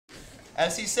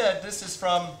As he said, this is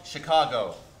from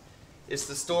Chicago. It's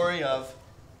the story of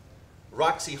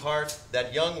Roxy Hart,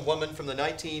 that young woman from the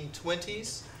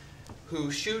 1920s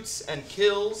who shoots and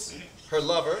kills her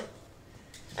lover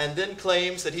and then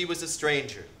claims that he was a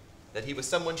stranger, that he was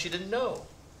someone she didn't know.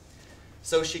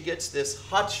 So she gets this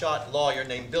hotshot lawyer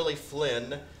named Billy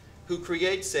Flynn who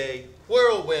creates a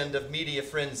whirlwind of media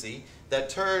frenzy that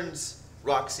turns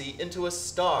Roxy into a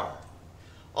star.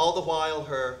 All the while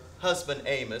her husband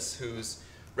Amos, who's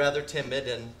rather timid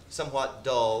and somewhat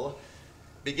dull,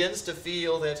 begins to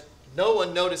feel that no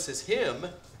one notices him,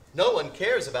 no one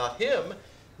cares about him,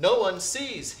 no one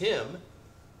sees him,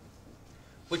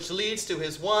 which leads to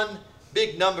his one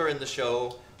big number in the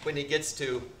show when he gets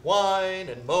to whine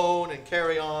and moan and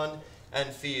carry on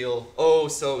and feel oh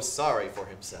so sorry for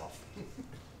himself.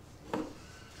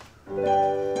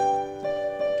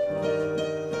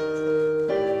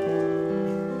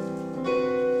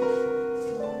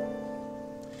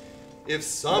 If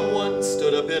someone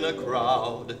stood up in a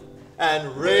crowd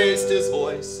and raised his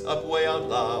voice up way out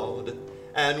loud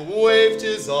and waved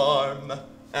his arm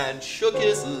and shook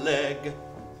his leg,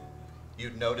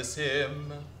 you'd notice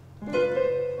him.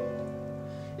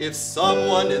 If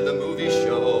someone in the movie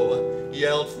show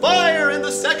yelled, "Fire in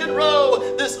the second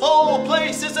row! This whole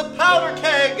place is a powder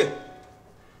keg!"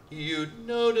 you'd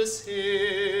notice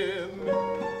him.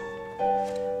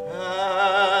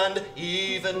 And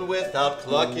even without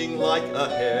clucking like a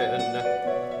hen,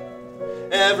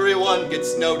 everyone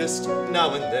gets noticed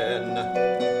now and then.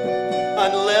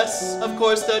 Unless, of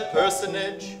course, that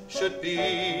personage should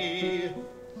be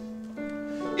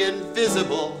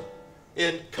invisible,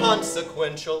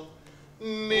 inconsequential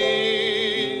me.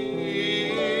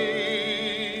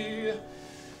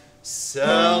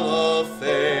 Cellophane,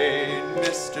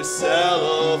 Mr.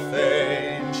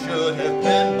 Cellophane, should have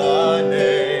been my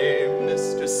name,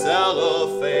 Mr.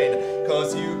 Cellophane,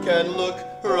 'cause you can look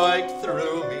right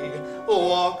through me,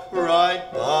 walk right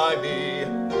by me,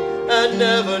 and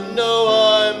never know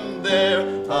I'm there.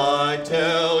 I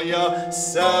tell ya,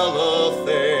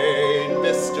 Cellophane,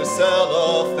 Mr.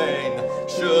 Cellophane,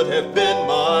 should have been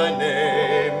my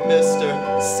name, Mr.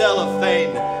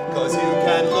 Cellophane, 'cause you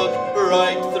can look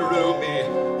right through me,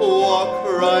 walk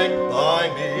right by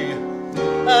me,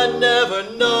 and never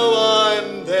know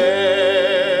I'm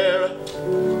there.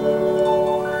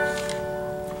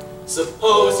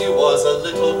 Suppose you was a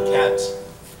little cat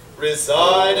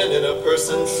residing in a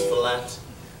person's flat,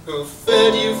 who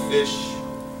fed you fish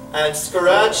and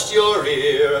scratched your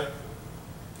ear,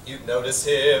 you'd notice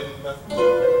him.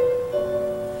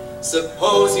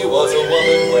 Suppose you was a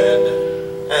woman wed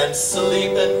and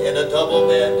sleeping in a double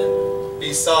bed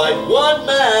beside one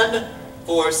man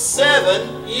for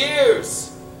 7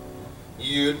 years,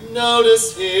 you'd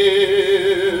notice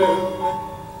him.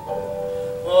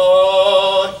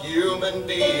 Oh, human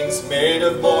beings made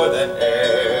of more than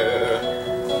air.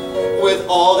 With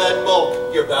all that bulk,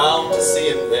 you're bound to see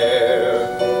him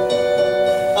there.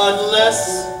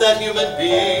 Unless that human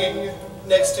being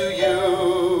next to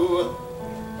you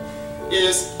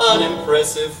is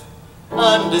unimpressive,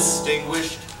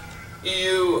 undistinguished,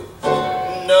 you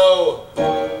know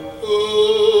who.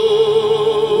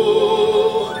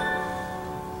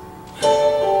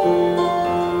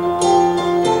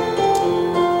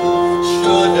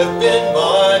 Should have been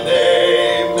my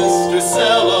name, Mr.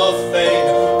 Cellophane,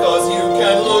 'cause you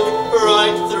can look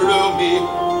right through me,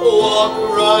 walk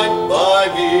right by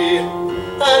me,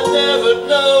 and never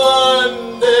know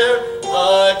I'm there.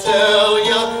 I tell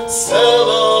ya,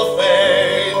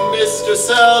 Cellophane, Mr.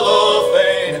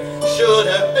 Cellophane, should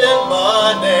have been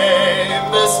my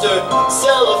name, Mr.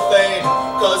 Cellophane,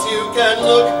 'cause you can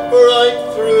look right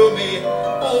through me,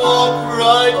 walk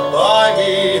right by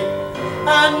me,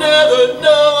 and never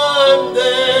know I'm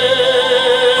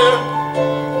there.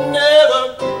 Never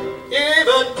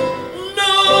even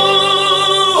know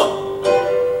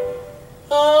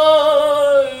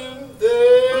I'm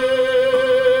there.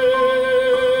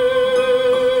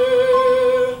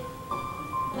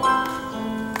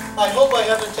 I hope I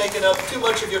haven't taken up too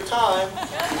much of your time.